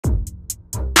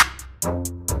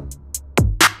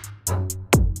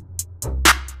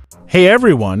Hey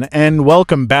everyone, and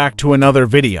welcome back to another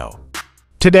video.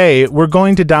 Today, we're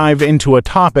going to dive into a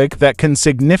topic that can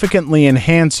significantly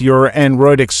enhance your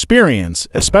Android experience,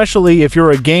 especially if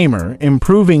you're a gamer,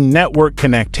 improving network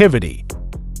connectivity.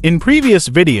 In previous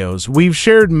videos, we've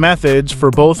shared methods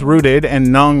for both rooted and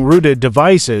non-rooted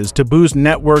devices to boost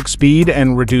network speed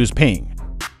and reduce ping.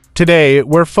 Today,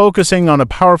 we're focusing on a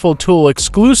powerful tool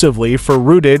exclusively for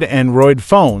rooted Android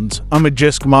phones, a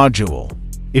Magisk module.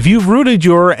 If you've rooted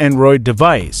your Android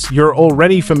device, you're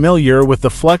already familiar with the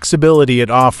flexibility it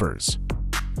offers.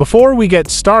 Before we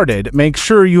get started, make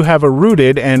sure you have a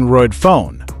rooted Android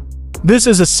phone. This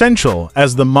is essential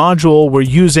as the module we're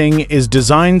using is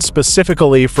designed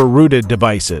specifically for rooted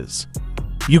devices.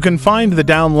 You can find the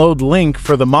download link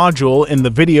for the module in the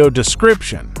video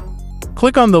description.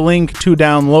 Click on the link to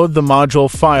download the module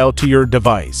file to your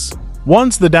device.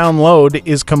 Once the download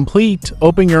is complete,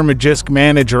 open your Magisk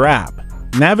Manager app.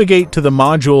 Navigate to the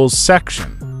Modules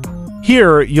section.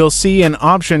 Here, you'll see an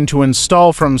option to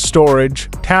install from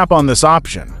storage. Tap on this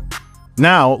option.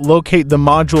 Now, locate the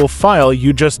module file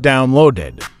you just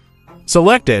downloaded.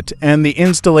 Select it, and the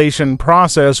installation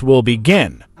process will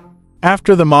begin.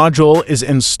 After the module is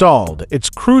installed, it's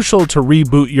crucial to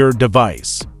reboot your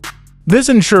device. This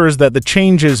ensures that the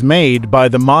changes made by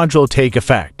the module take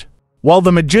effect. While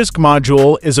the Magisk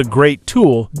module is a great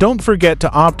tool, don't forget to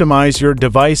optimize your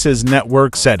device's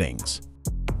network settings.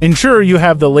 Ensure you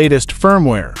have the latest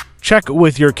firmware. Check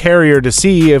with your carrier to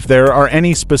see if there are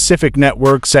any specific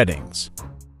network settings.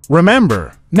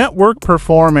 Remember, network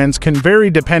performance can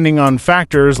vary depending on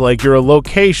factors like your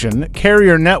location,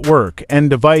 carrier network,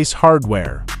 and device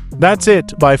hardware. That's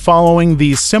it. By following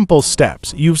these simple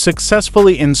steps, you've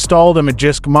successfully installed a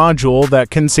Magisk module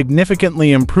that can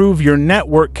significantly improve your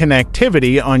network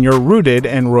connectivity on your rooted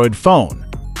Android phone.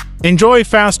 Enjoy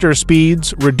faster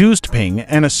speeds, reduced ping,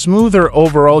 and a smoother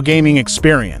overall gaming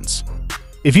experience.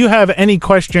 If you have any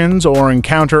questions or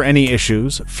encounter any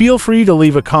issues, feel free to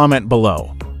leave a comment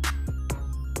below.